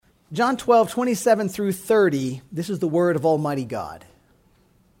John 12, 27 through 30, this is the word of Almighty God.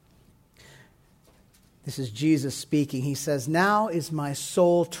 This is Jesus speaking. He says, "Now is my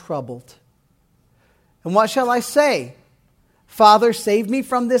soul troubled. And what shall I say? Father, save me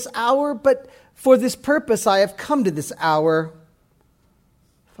from this hour, but for this purpose I have come to this hour.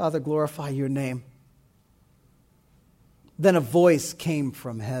 Father, glorify your name." Then a voice came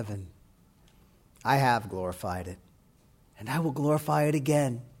from heaven. "I have glorified it, and I will glorify it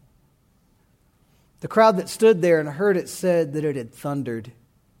again." The crowd that stood there and heard it said that it had thundered.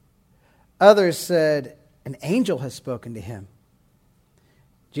 Others said, "An angel has spoken to him."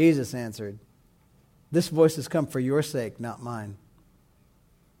 Jesus answered, "This voice has come for your sake, not mine."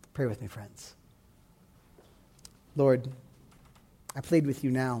 Pray with me, friends. Lord, I plead with you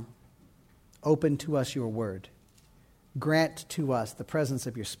now. Open to us your word. Grant to us the presence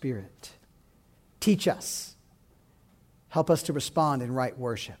of your Spirit. Teach us. Help us to respond in right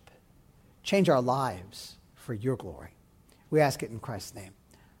worship. Change our lives for your glory. We ask it in Christ's name.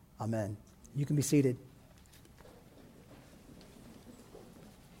 Amen. You can be seated.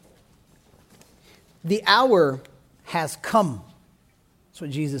 The hour has come. That's what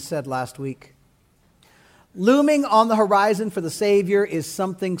Jesus said last week. Looming on the horizon for the Savior is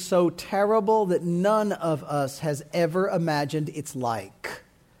something so terrible that none of us has ever imagined its like.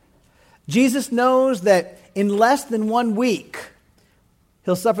 Jesus knows that in less than 1 week,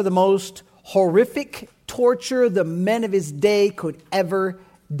 he'll suffer the most horrific torture the men of his day could ever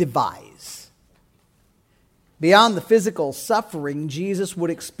devise. Beyond the physical suffering, Jesus would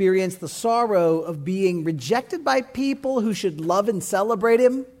experience the sorrow of being rejected by people who should love and celebrate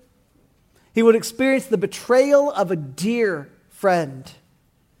him. He would experience the betrayal of a dear friend,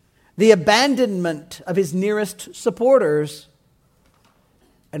 the abandonment of his nearest supporters.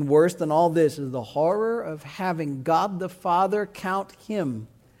 And worse than all this is the horror of having God the Father count him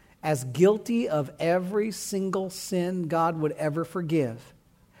as guilty of every single sin God would ever forgive,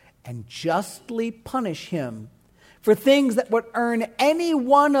 and justly punish him for things that would earn any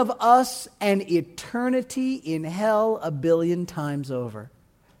one of us an eternity in hell 1,000,000,000 times over.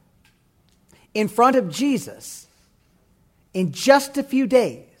 In front of Jesus, in just a few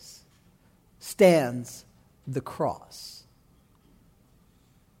days, stands the cross.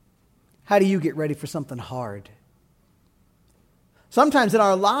 How do you get ready for something hard? Sometimes in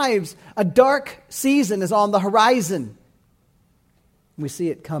our lives, a dark season is on the horizon. We see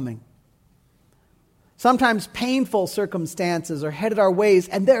it coming. Sometimes painful circumstances are headed our ways,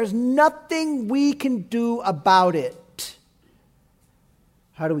 and there's nothing we can do about it.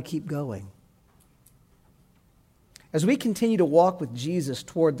 How do we keep going? As we continue to walk with Jesus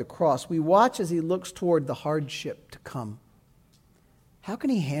toward the cross, we watch as he looks toward the hardship to come. How can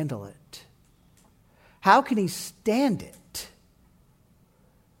he handle it? How can he stand it?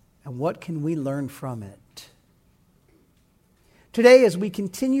 And what can we learn from it? Today, as we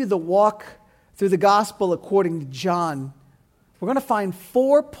continue the walk through the gospel according to John, we're going to find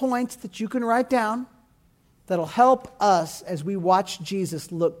 4 points that you can write down that'll help us as we watch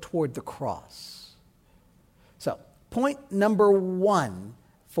Jesus look toward the cross. So, point number 1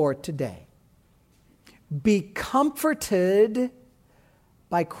 for today. Be comforted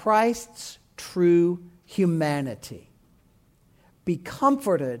by Christ's true humanity. Be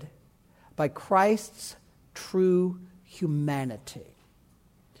comforted by Christ's true humanity.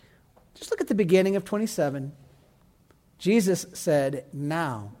 Just look at the beginning of 27. Jesus said,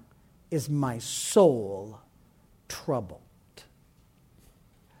 "Now is my soul troubled."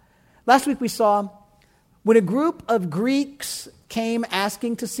 Last week we saw when a group of Greeks came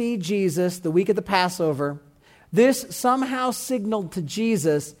asking to see Jesus the week of the Passover, this somehow signaled to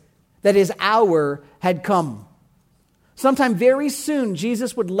Jesus that his hour had come. Sometime very soon,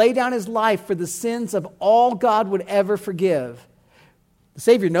 Jesus would lay down his life for the sins of all God would ever forgive. The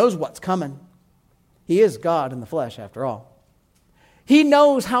Savior knows what's coming. He is God in the flesh, after all. He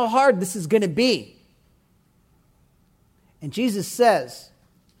knows how hard this is going to be. And Jesus says,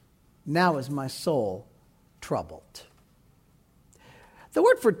 "Now is my soul troubled." The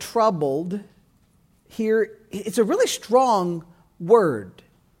word for troubled here, it's a really strong word.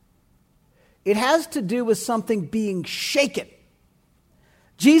 It has to do with something being shaken.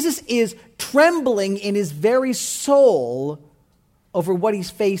 Jesus is trembling in his very soul over what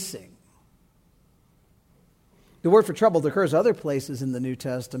he's facing. The word for troubled occurs other places in the New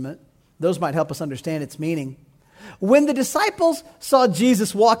Testament. Those might help us understand its meaning. When the disciples saw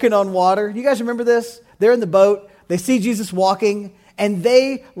Jesus walking on water, you guys remember this? They're in the boat, they see Jesus walking, and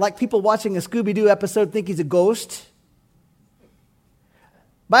they, like people watching a Scooby-Doo episode, think he's a ghost.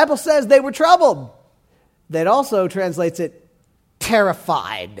 Bible says they were troubled. That also translates it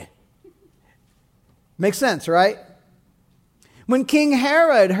terrified. Makes sense, right? When King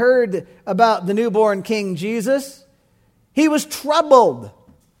Herod heard about the newborn King Jesus, he was troubled,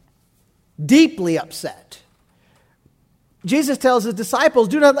 deeply upset. Jesus tells his disciples,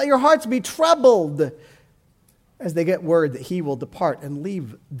 do not let your hearts be troubled, as they get word that he will depart and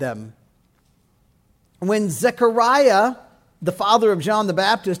leave them. When Zechariah, the father of John the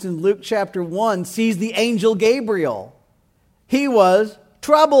Baptist in Luke chapter 1, sees the angel Gabriel, he was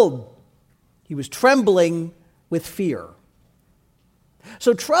troubled. He was trembling with fear.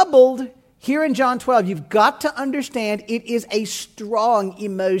 So troubled, here in John 12, you've got to understand it is a strong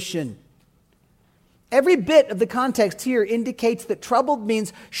emotion. Every bit of the context here indicates that troubled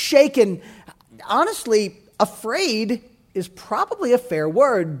means shaken. Honestly, afraid is probably a fair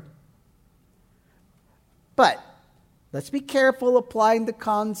word. But let's be careful applying the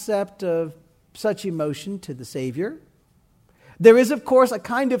concept of such emotion to the Savior. There is, of course, a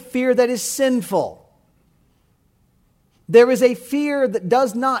kind of fear that is sinful. There is a fear that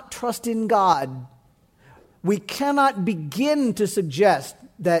does not trust in God. We cannot begin to suggest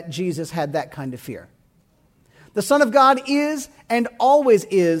that Jesus had that kind of fear. The Son of God is and always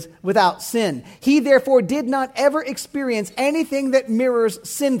is without sin. He therefore did not ever experience anything that mirrors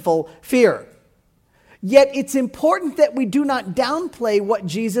sinful fear. Yet it's important that we do not downplay what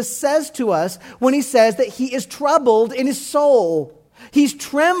Jesus says to us when he says that he is troubled in his soul. He's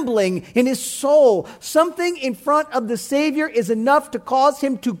trembling in his soul. Something in front of the Savior is enough to cause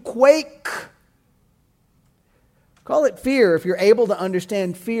him to quake. Call it fear if you're able to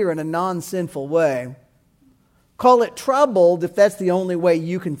understand fear in a non-sinful way. Call it troubled if that's the only way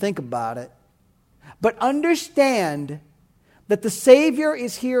you can think about it. But understand that the Savior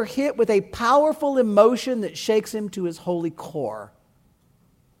is here hit with a powerful emotion that shakes him to his holy core.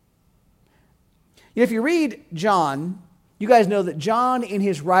 If you read John, you guys know that John, in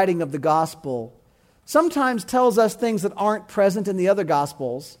his writing of the gospel, sometimes tells us things that aren't present in the other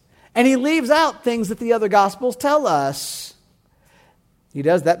gospels, and he leaves out things that the other gospels tell us. He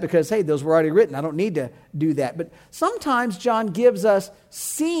does that because, hey, those were already written. I don't need to do that. But sometimes John gives us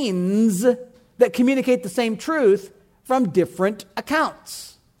scenes that communicate the same truth from different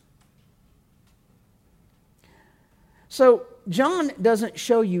accounts. So John doesn't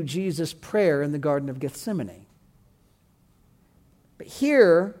show you Jesus' prayer in the Garden of Gethsemane. But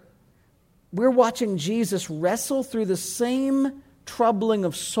here, we're watching Jesus wrestle through the same troubling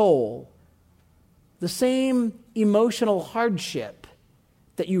of soul, the same emotional hardship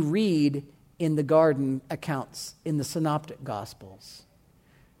that you read in the garden accounts in the synoptic gospels.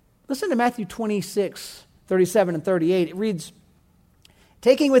 Listen to Matthew 26, 37 and 38. It reads,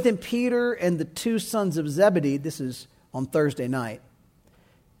 taking with him Peter and the two sons of Zebedee, this is on Thursday night,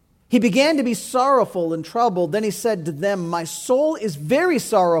 he began to be sorrowful and troubled. Then he said to them, my soul is very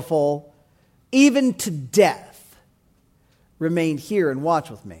sorrowful, even to death. Remain here and watch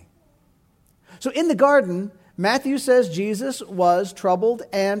with me. So in the garden, Matthew says Jesus was troubled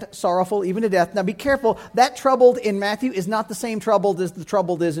and sorrowful, even to death. Now be careful, that troubled in Matthew is not the same troubled as the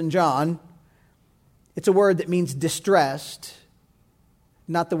troubled is in John. It's a word that means distressed,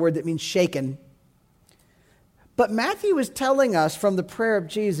 not the word that means shaken. But Matthew is telling us from the prayer of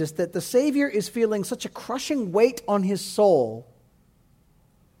Jesus that the Savior is feeling such a crushing weight on his soul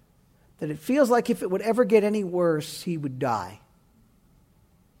that it feels like if it would ever get any worse, he would die.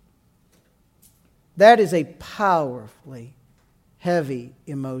 That is a powerfully heavy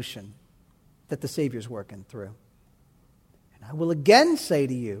emotion that the Savior's working through. And I will again say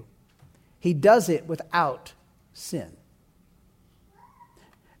to you, he does it without sin.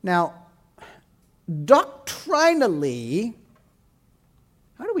 Now, doctrinally,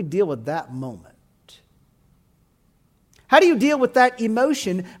 how do we deal with that moment? How do you deal with that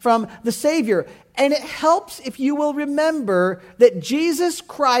emotion from the Savior? And it helps if you will remember that Jesus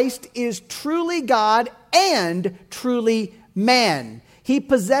Christ is truly God and truly man. He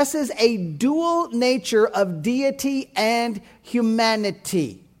possesses a dual nature of deity and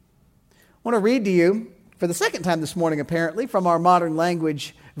humanity. I want to read to you, for the second time this morning apparently, from our modern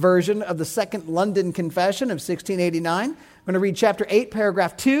language version of the Second London Confession of 1689. I'm going to read chapter 8,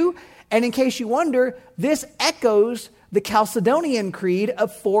 paragraph 2. And in case you wonder, this echoes the Chalcedonian Creed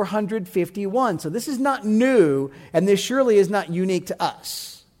of 451. So this is not new, and this surely is not unique to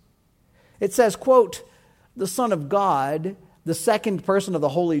us. It says, quote, the Son of God, the second person of the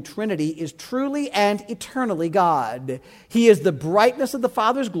Holy Trinity, is truly and eternally God. He is the brightness of the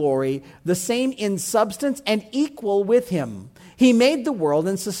Father's glory, the same in substance and equal with him. He made the world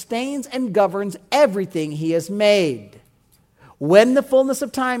and sustains and governs everything he has made. When the fullness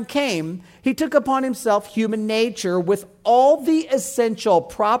of time came, he took upon himself human nature with all the essential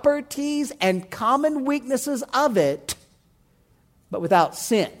properties and common weaknesses of it, but without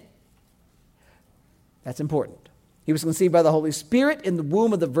sin. That's important. He was conceived by the Holy Spirit in the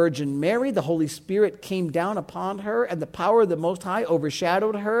womb of the Virgin Mary. The Holy Spirit came down upon her, and the power of the Most High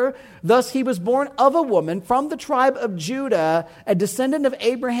overshadowed her. Thus he was born of a woman from the tribe of Judah, a descendant of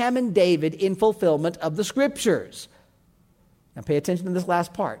Abraham and David, in fulfillment of the Scriptures. Now pay attention to this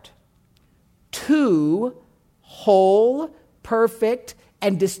last part. Two whole, perfect,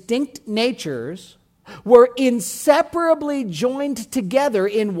 and distinct natures were inseparably joined together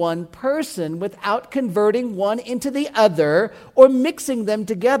in one person without converting one into the other or mixing them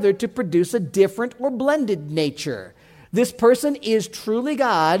together to produce a different or blended nature. This person is truly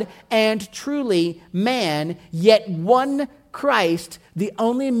God and truly man, yet one Christ, the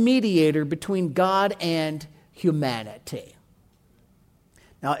only mediator between God and humanity.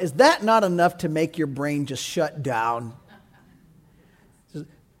 Now, is that not enough to make your brain just shut down?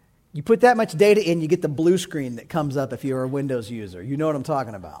 You put that much data in, you get the blue screen that comes up if you're a Windows user. You know what I'm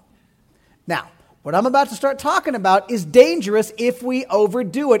talking about. Now, what I'm about to start talking about is dangerous if we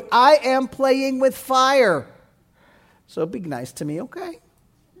overdo it. I am playing with fire. So be nice to me, okay?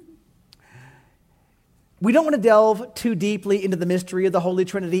 We don't want to delve too deeply into the mystery of the Holy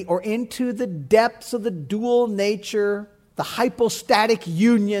Trinity or into the depths of the dual nature, the hypostatic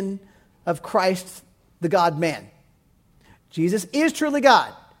union of Christ, the God-man. Jesus is truly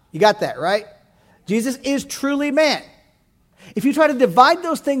God. You got that, right? Jesus is truly man. If you try to divide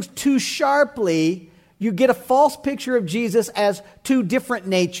those things too sharply, you get a false picture of Jesus as two different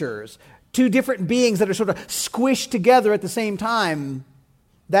natures, two different beings that are sort of squished together at the same time.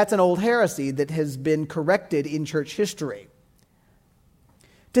 That's an old heresy that has been corrected in church history.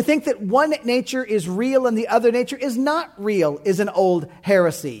 To think that one nature is real and the other nature is not real is an old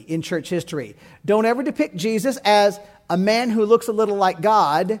heresy in church history. Don't ever depict Jesus as a man who looks a little like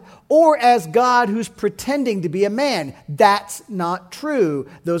God, or as God who's pretending to be a man. That's not true.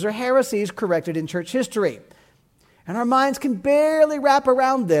 Those are heresies corrected in church history. And our minds can barely wrap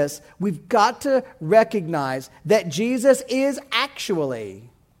around this. We've got to recognize that Jesus is actually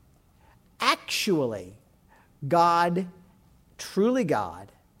God, truly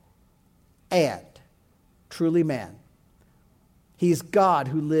God, and truly man. He's God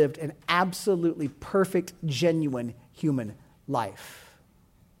who lived an absolutely perfect, genuine human life.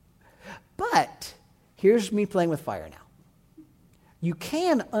 But here's me playing with fire now. You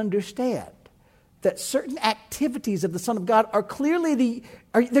can understand that certain activities of the Son of God are clearly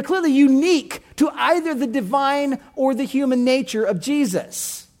unique to either the divine or the human nature of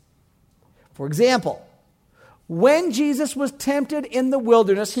Jesus. For example, when Jesus was tempted in the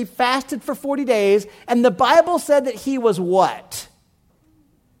wilderness, he fasted for 40 days, and the Bible said that he was what?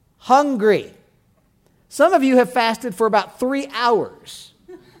 Hungry. Some of you have fasted for about 3 hours,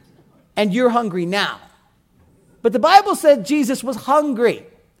 and you're hungry now. But the Bible said Jesus was hungry.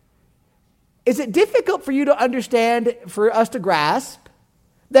 Is it difficult for you to understand, for us to grasp,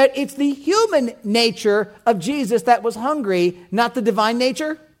 that it's the human nature of Jesus that was hungry, not the divine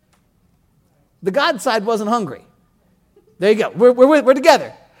nature? The God side wasn't hungry. There you go. We're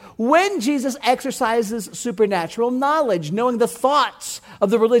together. When Jesus exercises supernatural knowledge, knowing the thoughts of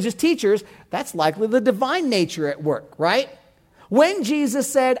the religious teachers, that's likely the divine nature at work, right? When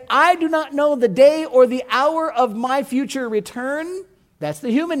Jesus said, I do not know the day or the hour of my future return, that's the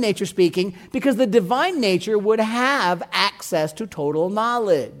human nature speaking, because the divine nature would have access to total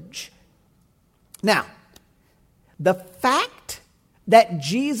knowledge. Now, the fact that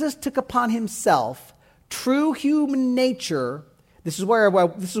Jesus took upon himself true human nature, this is why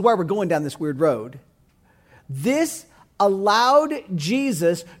we're going down this weird road. This allowed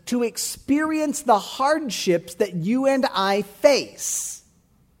Jesus to experience the hardships that you and I face.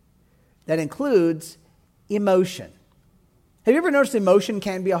 That includes emotion. Have you ever noticed emotion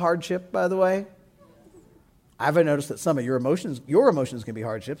can be a hardship, by the way? I've noticed that some of your emotions can be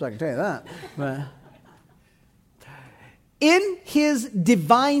hardships, I can tell you that. But in his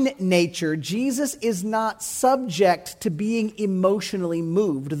divine nature, Jesus is not subject to being emotionally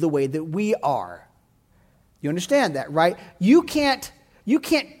moved the way that we are. You understand that, right? You can't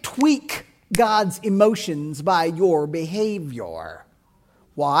tweak God's emotions by your behavior.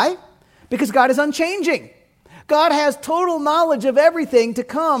 Why? Because God is unchanging. God has total knowledge of everything to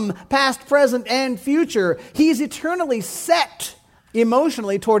come, past, present, and future. He's eternally set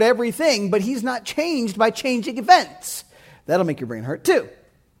emotionally toward everything, but he's not changed by changing events. That'll make your brain hurt too.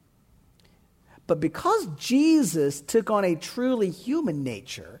 But because Jesus took on a truly human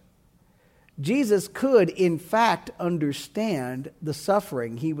nature, Jesus could, in fact, understand the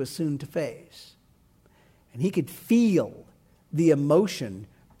suffering he was soon to face. And he could feel the emotion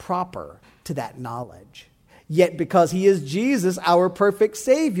proper to that knowledge. Yet because he is Jesus, our perfect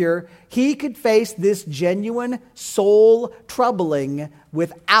Savior, he could face this genuine soul troubling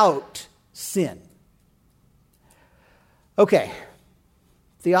without sin. Okay,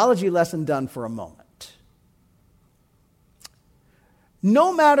 theology lesson done for a moment.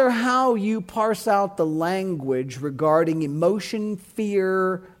 No matter how you parse out the language regarding emotion,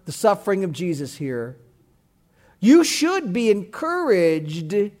 fear, the suffering of Jesus here, you should be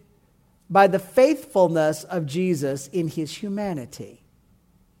encouraged by the faithfulness of Jesus in his humanity.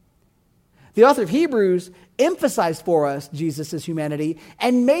 The author of Hebrews emphasized for us Jesus' humanity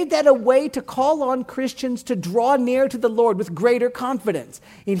and made that a way to call on Christians to draw near to the Lord with greater confidence.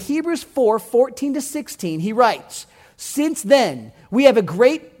 In Hebrews 4:14-16, he writes, "Since then, we have a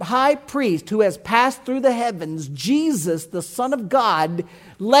great high priest who has passed through the heavens, Jesus, the Son of God.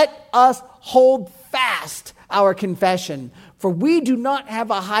 Let us hold fast our confession. For we do not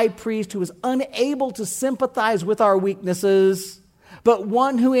have a high priest who is unable to sympathize with our weaknesses, but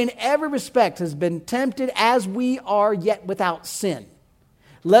one who in every respect has been tempted as we are, yet without sin.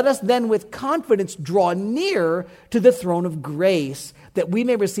 Let us then with confidence draw near to the throne of grace, that we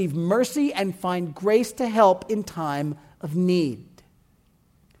may receive mercy and find grace to help in time of need."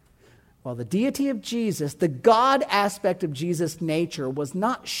 While the deity of Jesus, the God aspect of Jesus' nature, was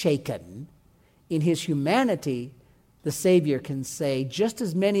not shaken, in his humanity, the Savior can say, just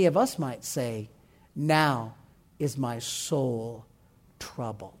as many of us might say, "Now is my soul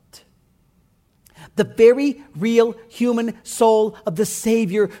troubled." The very real human soul of the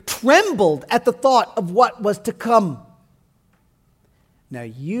Savior trembled at the thought of what was to come. Now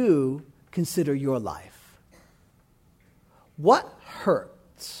you consider your life. What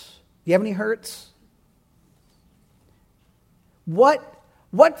hurts? Do you have any hurts?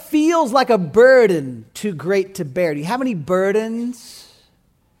 What feels like a burden too great to bear? Do you have any burdens?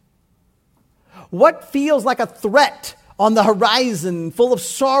 What feels like a threat on the horizon, full of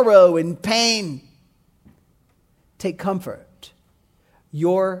sorrow and pain? Take comfort.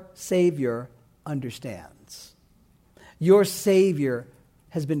 Your Savior understands. Your Savior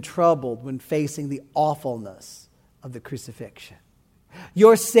has been troubled when facing the awfulness of the crucifixion.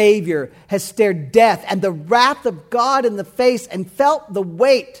 Your Savior has stared death and the wrath of God in the face and felt the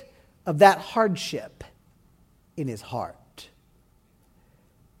weight of that hardship in his heart.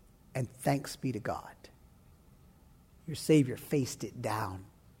 And thanks be to God, your Savior faced it down.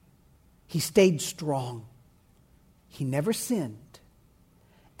 He stayed strong. He never sinned.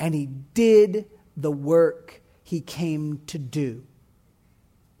 And he did the work he came to do.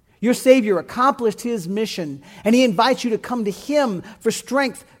 Your Savior accomplished his mission, and he invites you to come to him for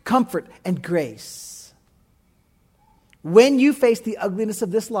strength, comfort, and grace. When you face the ugliness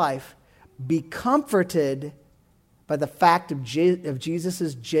of this life, be comforted by the fact of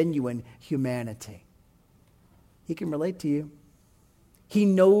Jesus' genuine humanity. He can relate to you. He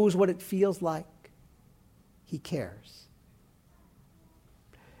knows what it feels like. He cares.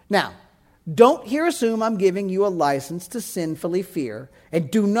 Now, don't here assume I'm giving you a license to sinfully fear. And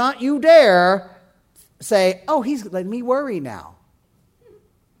do not you dare say, "Oh, he's letting me worry now."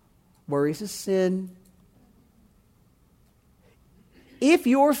 Worry's a sin. If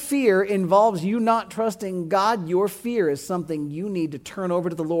your fear involves you not trusting God, your fear is something you need to turn over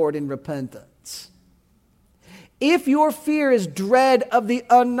to the Lord in repentance. If your fear is dread of the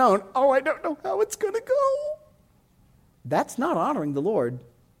unknown, "Oh, I don't know how it's going to go," that's not honoring the Lord.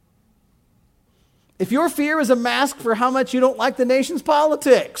 If your fear is a mask for how much you don't like the nation's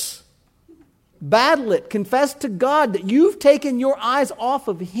politics, battle it. Confess to God that you've taken your eyes off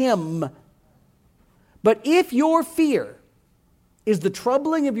of him. But if your fear is the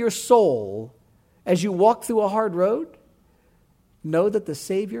troubling of your soul as you walk through a hard road, know that the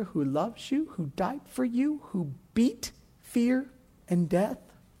Savior who loves you, who died for you, who beat fear and death,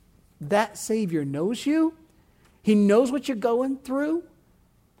 that Savior knows you. He knows what you're going through,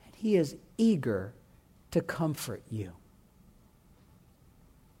 and he is eager to comfort you.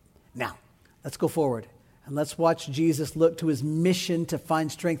 Now, let's go forward and let's watch Jesus look to his mission to find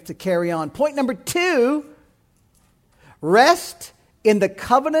strength to carry on. Point number 2, rest in the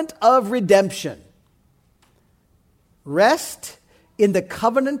covenant of redemption. Rest in the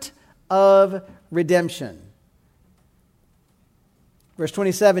covenant of redemption. Verse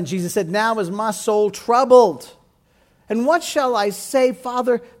 27, Jesus said, "Now is my soul troubled. And what shall I say?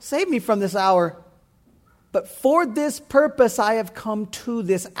 Father, save me from this hour. But for this purpose I have come to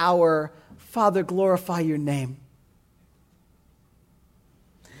this hour. Father, glorify your name."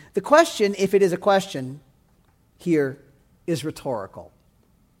 The question, if it is a question, here is rhetorical.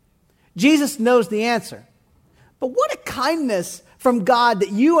 Jesus knows the answer. But what a kindness from God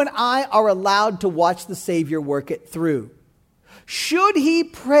that you and I are allowed to watch the Savior work it through. Should he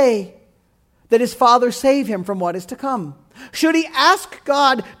pray that his Father save him from what is to come? Should he ask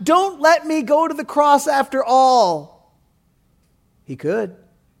God, don't let me go to the cross after all? He could.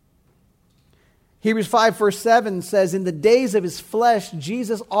 Hebrews 5 verse 7 says, in the days of his flesh,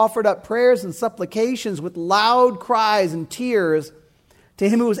 Jesus offered up prayers and supplications with loud cries and tears to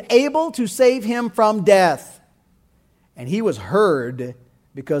him who was able to save him from death. And he was heard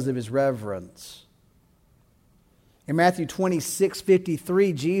because of his reverence. In Matthew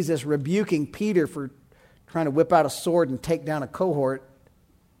 26:53, Jesus rebuking Peter for trying to whip out a sword and take down a cohort.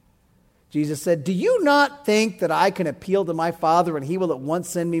 Jesus said, do you not think that I can appeal to my Father and he will at once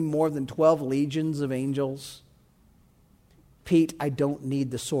send me more than 12 legions of angels? Pete, I don't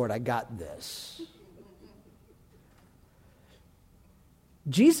need the sword. I got this.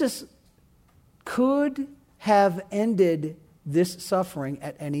 Jesus could have ended this suffering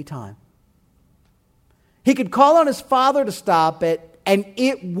at any time. He could call on his Father to stop it, and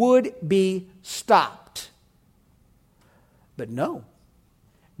it would be stopped. But no.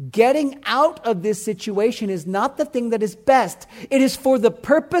 Getting out of this situation is not the thing that is best. It is for the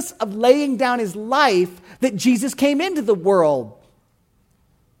purpose of laying down his life that Jesus came into the world.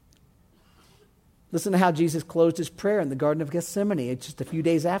 Listen to how Jesus closed his prayer in the Garden of Gethsemane. It's just a few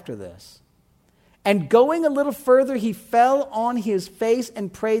days after this. And going a little further, he fell on his face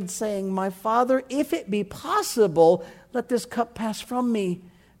and prayed, saying, my Father, if it be possible, let this cup pass from me.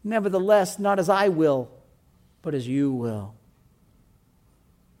 Nevertheless, not as I will, but as you will.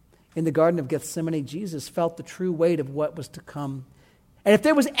 In the Garden of Gethsemane, Jesus felt the true weight of what was to come. And if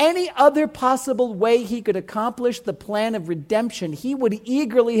there was any other possible way he could accomplish the plan of redemption, he would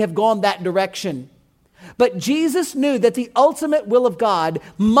eagerly have gone that direction. But Jesus knew that the ultimate will of God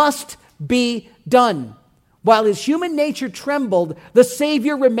must be done. While his human nature trembled, the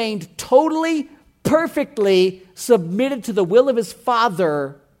Savior remained totally, perfectly submitted to the will of his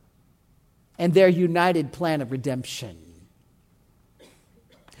Father and their united plan of redemption.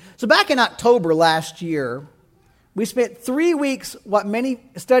 So back in October last year, we spent 3 weeks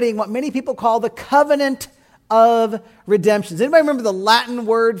studying what many people call the covenant of redemption. Does anybody remember the Latin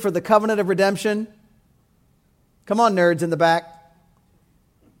word for the covenant of redemption? Come on, nerds in the back.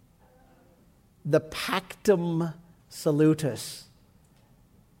 The pactum salutis.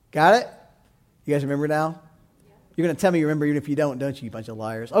 Got it? You guys remember now? You're going to tell me you remember even if you don't you, bunch of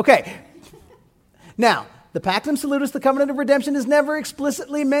liars? Okay. Now, the pactum salutis, the covenant of redemption, is never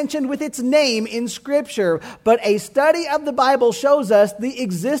explicitly mentioned with its name in Scripture, but a study of the Bible shows us the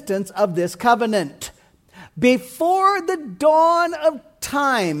existence of this covenant. Before the dawn of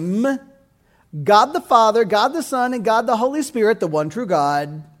time, God the Father, God the Son, and God the Holy Spirit, the one true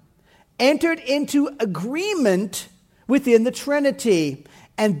God, entered into agreement within the Trinity.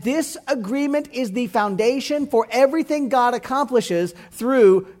 And this agreement is the foundation for everything God accomplishes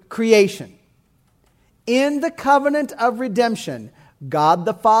through creation. In the covenant of redemption, God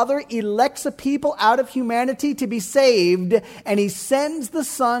the Father elects a people out of humanity to be saved, and he sends the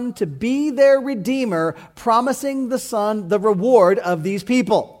Son to be their Redeemer, promising the Son the reward of these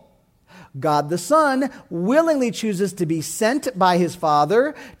people. God the Son willingly chooses to be sent by his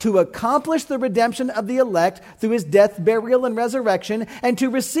Father to accomplish the redemption of the elect through his death, burial, and resurrection, and to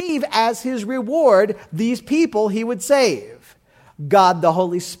receive as his reward these people he would save. God the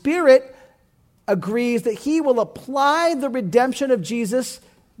Holy Spirit agrees that he will apply the redemption of Jesus,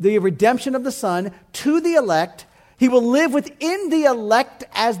 the redemption of the Son, to the elect. He will live within the elect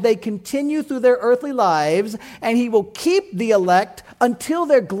as they continue through their earthly lives, and he will keep the elect until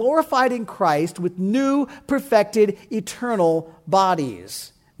they're glorified in Christ with new, perfected, eternal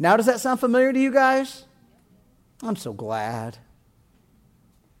bodies. Now, does that sound familiar to you guys? I'm so glad.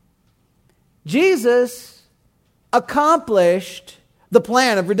 Jesus accomplished the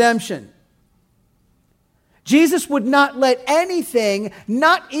plan of redemption. Jesus would not let anything,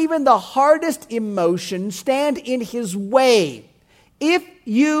 not even the hardest emotion, stand in his way. If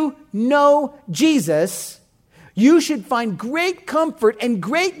you know Jesus, you should find great comfort and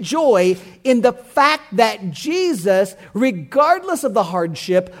great joy in the fact that Jesus, regardless of the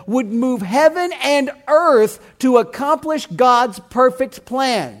hardship, would move heaven and earth to accomplish God's perfect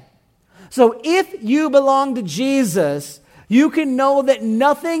plan. So if you belong to Jesus, you can know that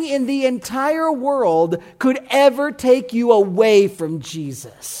nothing in the entire world could ever take you away from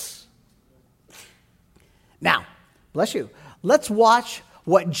Jesus. Now, bless you. Let's watch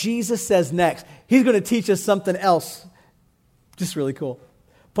what Jesus says next. He's going to teach us something else. Just really cool.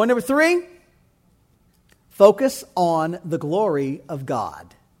 Point number 3, focus on the glory of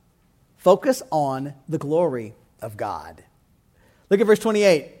God. Focus on the glory of God. Look at verse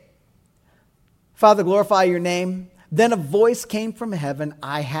 28. Father, glorify your name. Then a voice came from heaven.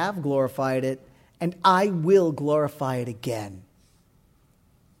 I have glorified it, and I will glorify it again.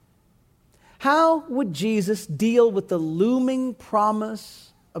 How would Jesus deal with the looming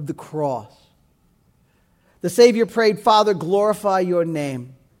promise of the cross? The Savior prayed, Father, glorify your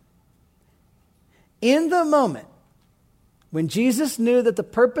name. In the moment when Jesus knew that the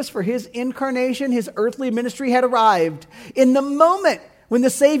purpose for his incarnation, his earthly ministry had arrived, in the moment when the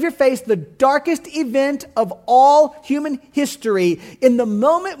Savior faced the darkest event of all human history, in the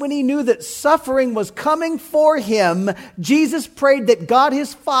moment when he knew that suffering was coming for him, Jesus prayed that God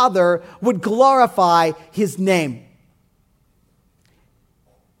his Father would glorify his name.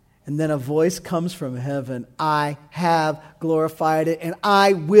 And then a voice comes from heaven, I have glorified it, and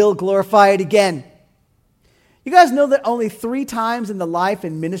I will glorify it again. You guys know that only 3 times in the life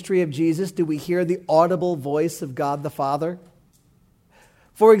and ministry of Jesus do we hear the audible voice of God the Father?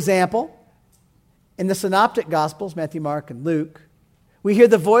 For example, in the Synoptic Gospels, Matthew, Mark, and Luke, we hear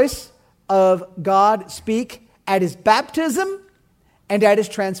the voice of God speak at his baptism and at his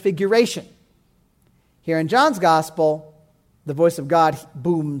transfiguration. Here in John's Gospel, the voice of God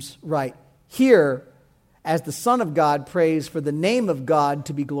booms right here as the Son of God prays for the name of God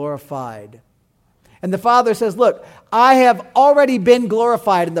to be glorified. And the Father says, look, I have already been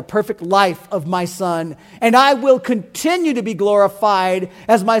glorified in the perfect life of my Son, and I will continue to be glorified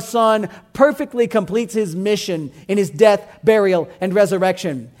as my Son perfectly completes his mission in his death, burial, and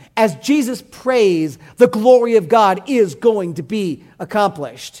resurrection. As Jesus prays, the glory of God is going to be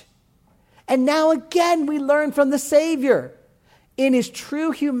accomplished. And now again, we learn from the Savior. In his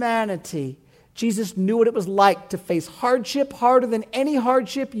true humanity, Jesus knew what it was like to face hardship, harder than any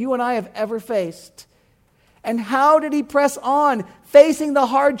hardship you and I have ever faced. And how did he press on, facing the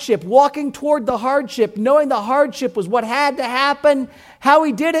hardship, walking toward the hardship, knowing the hardship was what had to happen? How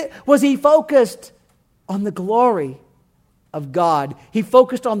he did it was he focused on the glory of God. He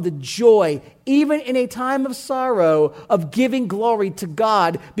focused on the joy, even in a time of sorrow, of giving glory to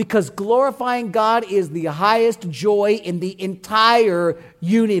God, because glorifying God is the highest joy in the entire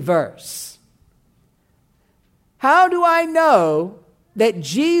universe. How do I know that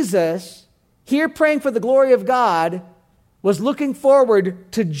Jesus, here praying for the glory of God, was looking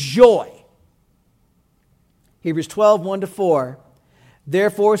forward to joy? Hebrews 12, 1-4.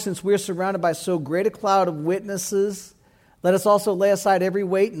 Therefore, since we are surrounded by so great a cloud of witnesses, let us also lay aside every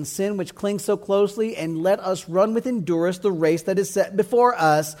weight and sin which clings so closely, and let us run with endurance the race that is set before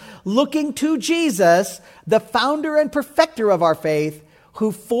us, looking to Jesus, the founder and perfecter of our faith,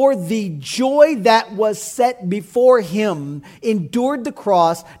 who for the joy that was set before him endured the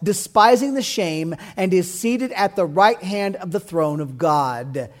cross, despising the shame, and is seated at the right hand of the throne of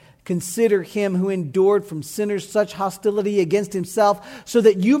God. Consider him who endured from sinners such hostility against himself, so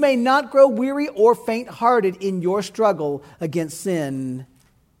that you may not grow weary or faint-hearted in your struggle against sin.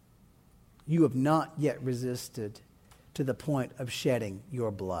 You have not yet resisted to the point of shedding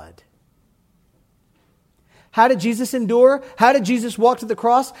your blood. How did Jesus endure? How did Jesus walk to the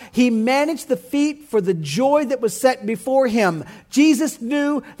cross? He managed the feat for the joy that was set before him. Jesus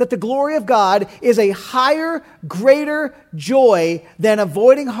knew that the glory of God is a higher, greater joy than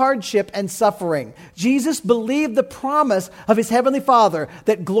avoiding hardship and suffering. Jesus believed the promise of his heavenly Father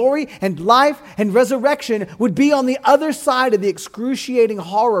that glory and life and resurrection would be on the other side of the excruciating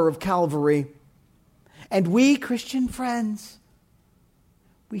horror of Calvary. And we, Christian friends,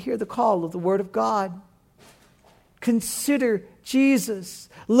 we hear the call of the Word of God. Consider Jesus.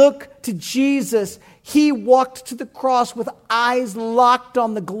 Look to Jesus. He walked to the cross with eyes locked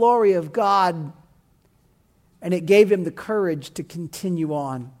on the glory of God. And it gave him the courage to continue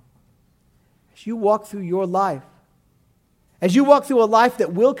on. As you walk through your life, as you walk through a life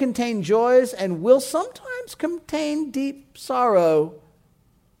that will contain joys and will sometimes contain deep sorrow,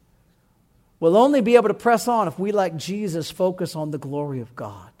 we'll only be able to press on if we, like Jesus, focus on the glory of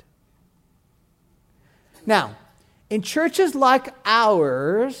God. Now, in churches like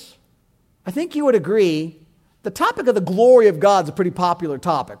ours, I think you would agree, the topic of the glory of God is a pretty popular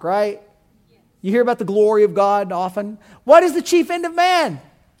topic, right? You hear about the glory of God often. What is the chief end of man?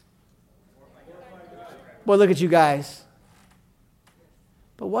 Boy, look at you guys.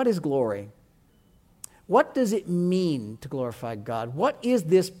 But what is glory? What does it mean to glorify God? What is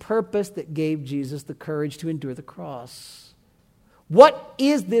this purpose that gave Jesus the courage to endure the cross? What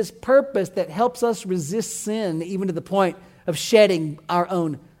is this purpose that helps us resist sin even to the point of shedding our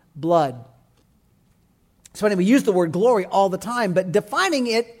own blood? It's funny, we use the word glory all the time, but defining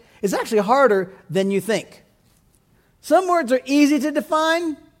it is actually harder than you think. Some words are easy to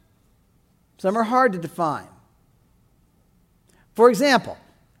define, some are hard to define. For example,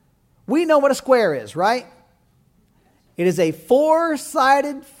 we know what a square is, right? It is a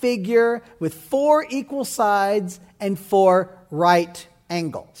four-sided figure with four equal sides and four right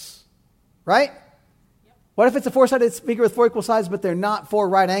angles, right? Yep. What if it's a four-sided figure with four equal sides, but they're not four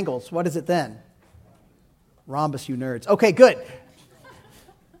right angles? What is it then? Rhombus, you nerds. Okay, good.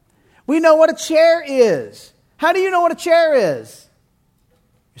 We know what a chair is. How do you know what a chair is?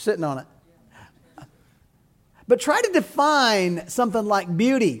 You're sitting on it. But try to define something like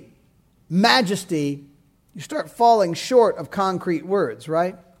beauty, majesty. You start falling short of concrete words,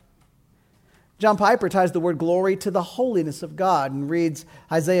 right? John Piper ties the word glory to the holiness of God and reads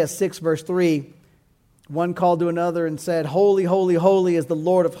Isaiah 6, verse 3. One called to another and said, "Holy, holy, holy is the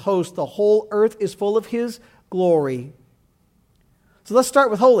Lord of hosts. The whole earth is full of his glory." So let's start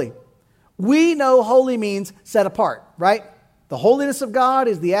with holy. We know holy means set apart, right? The holiness of God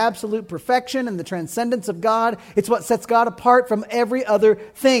is the absolute perfection and the transcendence of God. It's what sets God apart from every other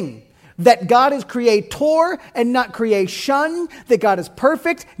thing. That God is creator and not creation. That God is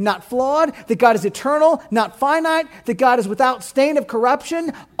perfect, not flawed. That God is eternal, not finite. That God is without stain of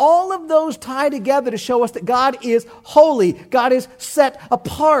corruption. All of those tie together to show us that God is holy. God is set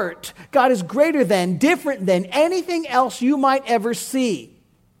apart. God is greater than, different than anything else you might ever see.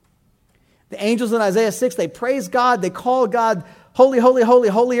 The angels in Isaiah 6, they praise God. They call God holy, holy, holy,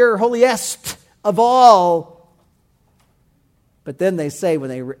 holier, holiest of all. But then they say, when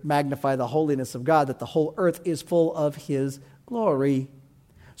they magnify the holiness of God, that the whole earth is full of his glory.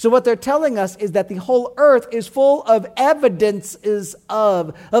 So what they're telling us is that the whole earth is full of evidences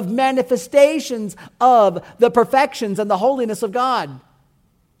of manifestations of the perfections and the holiness of God.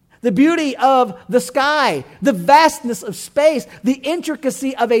 The beauty of the sky, the vastness of space, the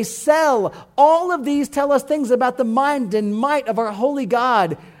intricacy of a cell. All of these tell us things about the mind and might of our holy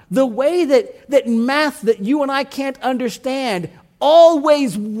God. The way that math that you and I can't understand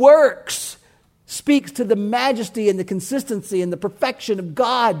always works speaks to the majesty and the consistency and the perfection of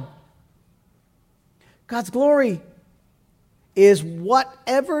God. God's glory is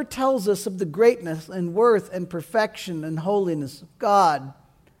whatever tells us of the greatness and worth and perfection and holiness of God.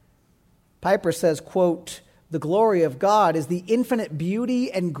 Piper says, quote, "The glory of God is the infinite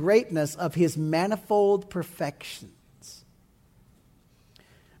beauty and greatness of his manifold perfections."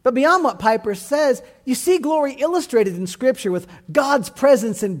 But beyond what Piper says, you see glory illustrated in Scripture with God's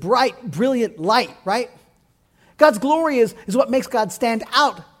presence in bright, brilliant light, right? God's glory is what makes God stand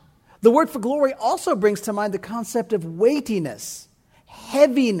out. The word for glory also brings to mind the concept of weightiness,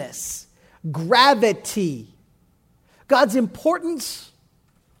 heaviness, gravity. God's importance,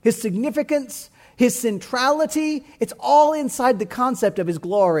 his significance, his centrality, it's all inside the concept of his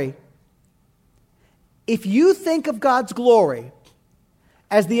glory. If you think of God's glory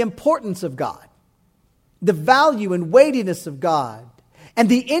as the importance of God, the value and weightiness of God, and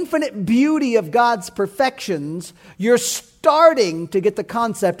the infinite beauty of God's perfections, you're starting to get the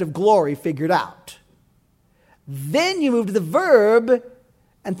concept of glory figured out. Then you move to the verb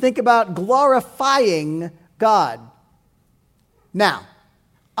and think about glorifying God. Now,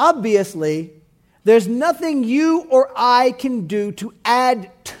 obviously, there's nothing you or I can do to add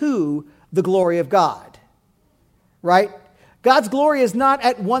to the glory of God, right? God's glory is not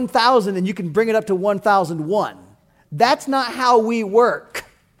at 1,000 and you can bring it up to 1,001. That's not how we work.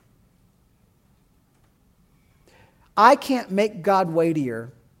 I can't make God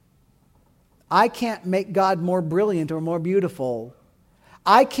weightier. I can't make God more brilliant or more beautiful.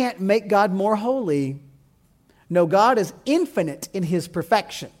 I can't make God more holy. No, God is infinite in his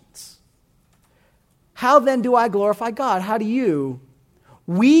perfections. How then do I glorify God? How do you?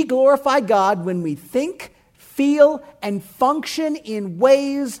 We glorify God when we think, feel, and function in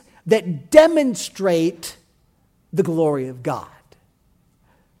ways that demonstrate the glory of God.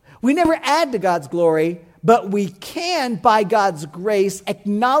 We never add to God's glory, but we can, by God's grace,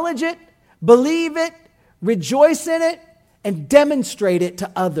 acknowledge it, believe it, rejoice in it, and demonstrate it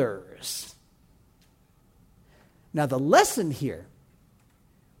to others. Now, the lesson here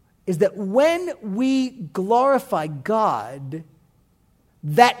is that when we glorify God,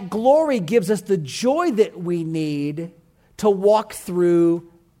 that glory gives us the joy that we need to walk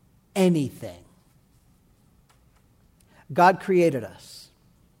through anything. God created us.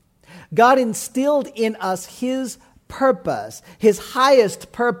 God instilled in us his purpose, his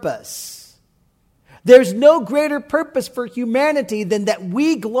highest purpose. There's no greater purpose for humanity than that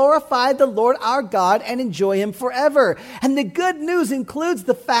we glorify the Lord our God and enjoy Him forever. And the good news includes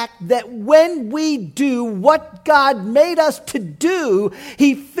the fact that when we do what God made us to do,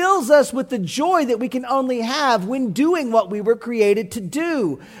 He fills us with the joy that we can only have when doing what we were created to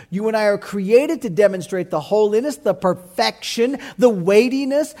do. You and I are created to demonstrate the holiness, the perfection, the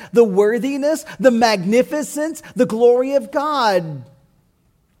weightiness, the worthiness, the magnificence, the glory of God.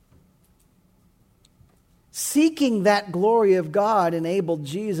 Seeking that glory of God enabled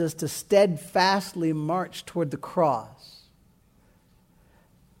Jesus to steadfastly march toward the cross.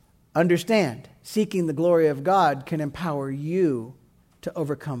 Understand, seeking the glory of God can empower you to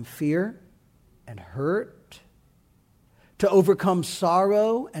overcome fear and hurt, to overcome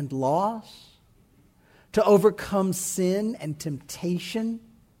sorrow and loss, to overcome sin and temptation,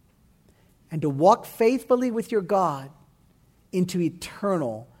 and to walk faithfully with your God into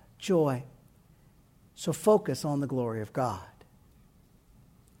eternal joy. So focus on the glory of God.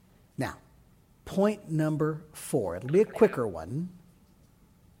 Now, point number 4. It'll be a quicker one.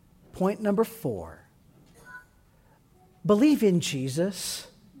 Point number 4. Believe in Jesus.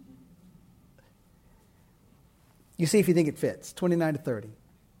 You see if you think it fits. 29 to 30.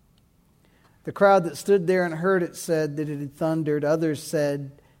 The crowd that stood there and heard it said that it had thundered. Others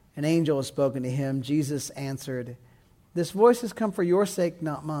said, an angel has spoken to him. Jesus answered, this voice has come for your sake,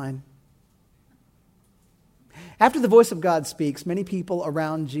 not mine. After the voice of God speaks, many people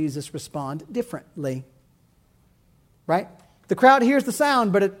around Jesus respond differently. Right? The crowd hears the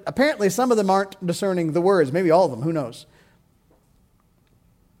sound, but apparently some of them aren't discerning the words. Maybe all of them, who knows?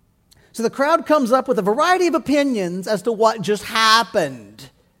 So the crowd comes up with a variety of opinions as to what just happened.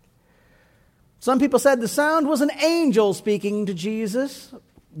 Some people said the sound was an angel speaking to Jesus.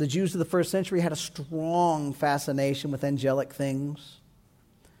 The Jews of the first century had a strong fascination with angelic things,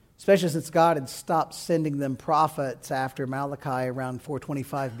 especially since God had stopped sending them prophets after Malachi around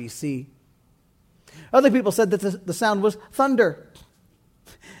 425 BC. Other people said that the sound was thunder.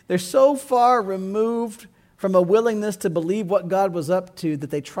 They're so far removed from a willingness to believe what God was up to that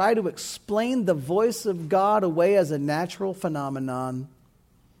they try to explain the voice of God away as a natural phenomenon.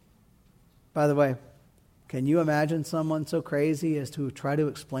 By the way, can you imagine someone so crazy as to try to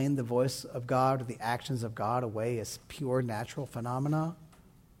explain the voice of God or the actions of God away as pure natural phenomena?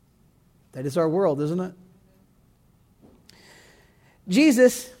 That is our world, isn't it?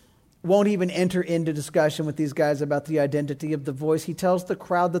 Jesus won't even enter into discussion with these guys about the identity of the voice. He tells the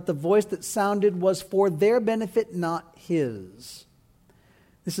crowd that the voice that sounded was for their benefit, not his.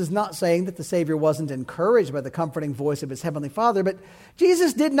 This is not saying that the Savior wasn't encouraged by the comforting voice of his heavenly Father, but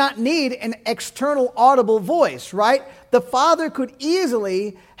Jesus did not need an external audible voice, right? The Father could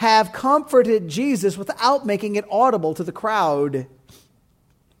easily have comforted Jesus without making it audible to the crowd.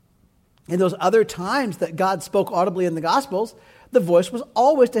 In those other times that God spoke audibly in the Gospels, the voice was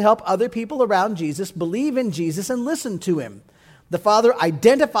always to help other people around Jesus believe in Jesus and listen to him. The Father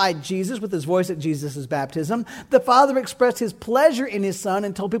identified Jesus with his voice at Jesus' baptism. The Father expressed his pleasure in his Son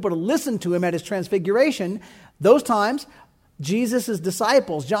and told people to listen to him at his transfiguration. Those times, Jesus'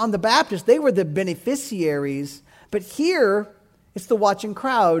 disciples, John the Baptist, they were the beneficiaries. But here, it's the watching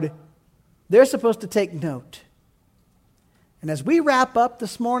crowd. They're supposed to take note. And as we wrap up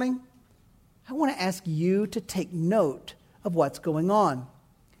this morning, I want to ask you to take note of what's going on.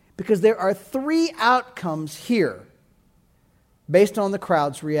 Because there are 3 outcomes here based on the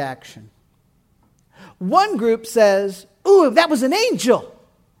crowd's reaction. One group says, ooh, that was an angel.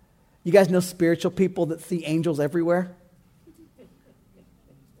 You guys know spiritual people that see angels everywhere?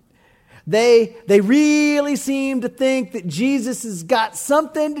 They really seem to think that Jesus has got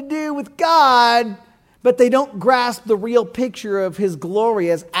something to do with God, but they don't grasp the real picture of his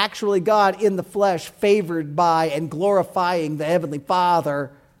glory as actually God in the flesh, favored by and glorifying the Heavenly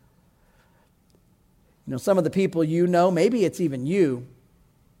Father. You know, some of the people you know, maybe it's even you,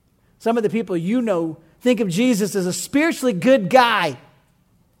 some of the people you know think of Jesus as a spiritually good guy,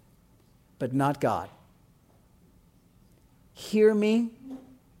 but not God. Hear me?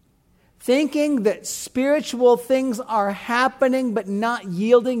 Thinking that spiritual things are happening but not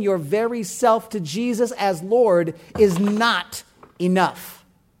yielding your very self to Jesus as Lord is not enough.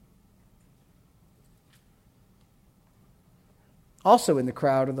 Also in the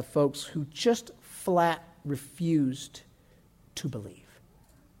crowd are the folks who just flat refused to believe.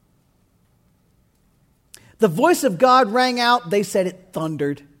 The voice of God rang out. They said it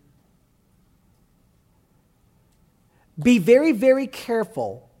thundered. Be very, very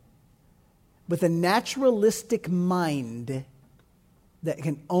careful with a naturalistic mind that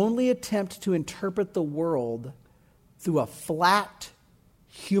can only attempt to interpret the world through a flat,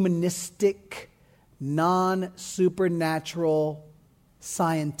 humanistic, non-supernatural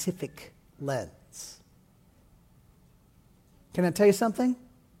scientific lens. Can I tell you something?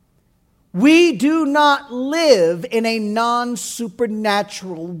 We do not live in a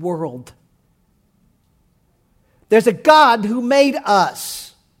non-supernatural world. There's a God who made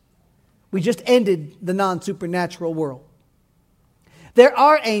us. We just ended the non-supernatural world. There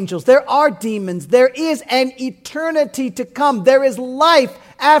are angels, there are demons, there is an eternity to come. There is life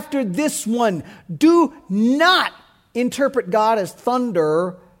after this one. Do not interpret God as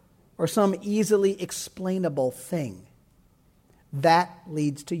thunder or some easily explainable thing. That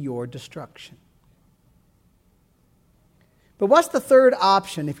leads to your destruction. But what's the third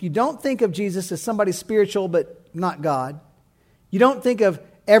option? If you don't think of Jesus as somebody spiritual but not God, you don't think of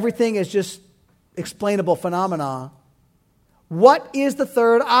everything as just explainable phenomena, what is the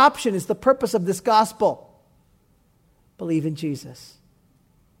third option? It's the purpose of this gospel. Believe in Jesus.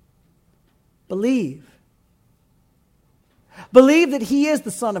 Believe. Believe that He is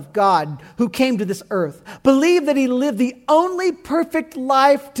the Son of God who came to this earth. Believe that He lived the only perfect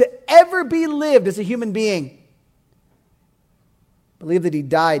life to ever be lived as a human being. Believe that He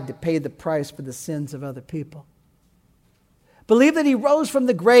died to pay the price for the sins of other people. Believe that He rose from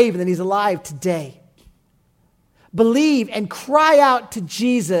the grave and that He's alive today. Believe and cry out to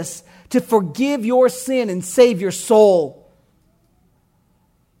Jesus to forgive your sin and save your soul.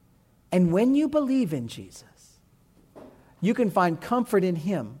 And when you believe in Jesus, you can find comfort in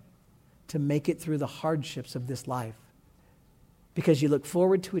Him to make it through the hardships of this life because you look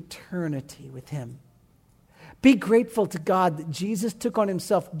forward to eternity with Him. Be grateful to God that Jesus took on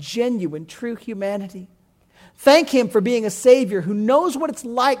Himself genuine, true humanity. Thank Him for being a Savior who knows what it's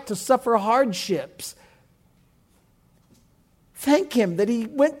like to suffer hardships. Thank Him that He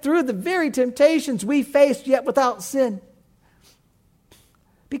went through the very temptations we faced yet without sin.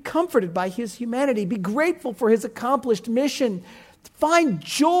 Be comforted by His humanity. Be grateful for His accomplished mission. Find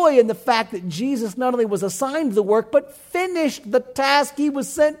joy in the fact that Jesus not only was assigned the work, but finished the task He was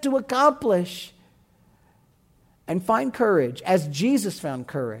sent to accomplish. And find courage, as Jesus found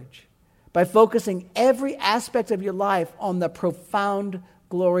courage, by focusing every aspect of your life on the profound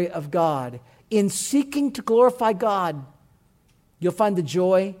glory of God. In seeking to glorify God, you'll find the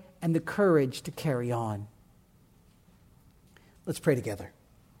joy and the courage to carry on. Let's pray together.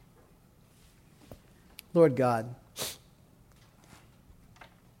 Lord God,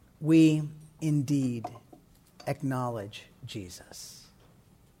 we indeed acknowledge Jesus,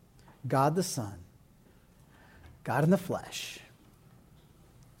 God the Son, God in the flesh,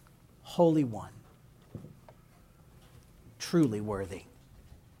 Holy One, truly worthy.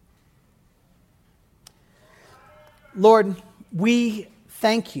 Lord, we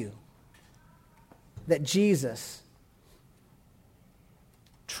thank You that Jesus,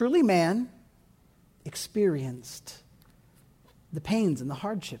 truly man, experienced the pains and the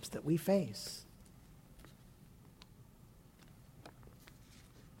hardships that we face.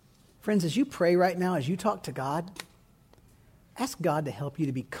 Friends, as you pray right now, as you talk to God, ask God to help you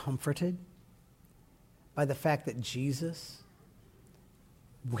to be comforted by the fact that Jesus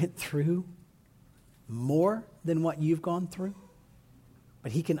went through more than what you've gone through,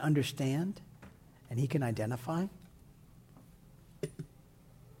 but He can understand and He can identify.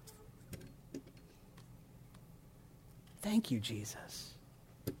 Thank You, Jesus.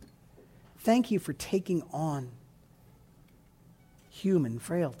 Thank You for taking on human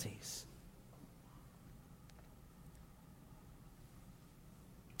frailties.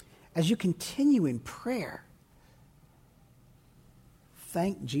 As you continue in prayer,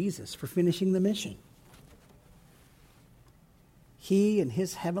 thank Jesus for finishing the mission. He and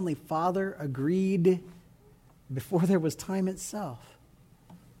His Heavenly Father agreed before there was time itself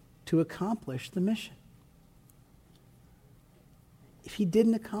to accomplish the mission. If He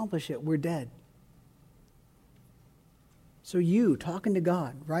didn't accomplish it, we're dead. So you, talking to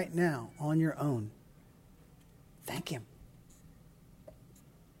God right now on your own, thank Him.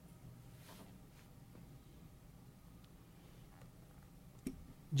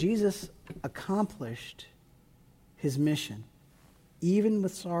 Jesus accomplished His mission, even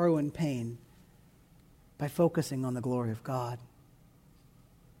with sorrow and pain, by focusing on the glory of God.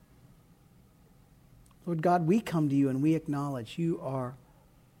 Lord God, we come to You and we acknowledge You are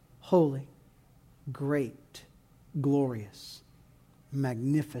holy, great, glorious,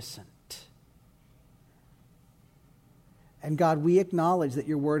 magnificent. And God, we acknowledge that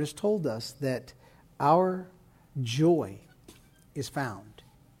Your word has told us that our joy is found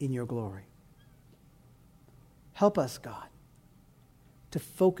in Your glory. Help us, God, to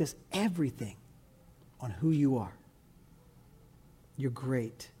focus everything on who You are, Your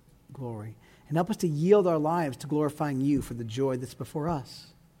great glory. And help us to yield our lives to glorifying you for the joy that's before us.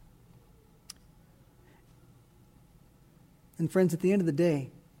 And friends, at the end of the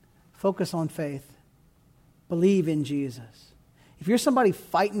day, focus on faith. Believe in Jesus. If you're somebody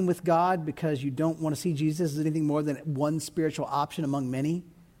fighting with God because you don't want to see Jesus as anything more than one spiritual option among many,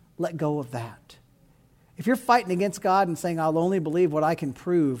 let go of that. If you're fighting against God and saying, I'll only believe what I can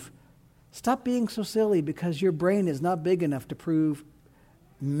prove, stop being so silly because your brain is not big enough to prove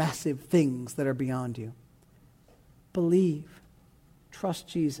massive things that are beyond you. Believe. Trust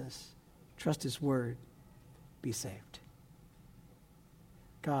Jesus. Trust his word. Be saved.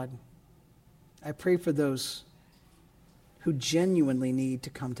 God, I pray for those who genuinely need to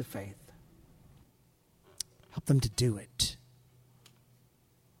come to faith. Help them to do it.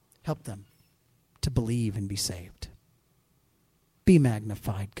 Help them to believe and be saved. Be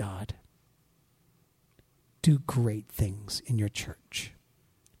magnified, God. Do great things in your church.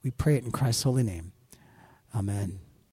 We pray it in Christ's holy name. Amen.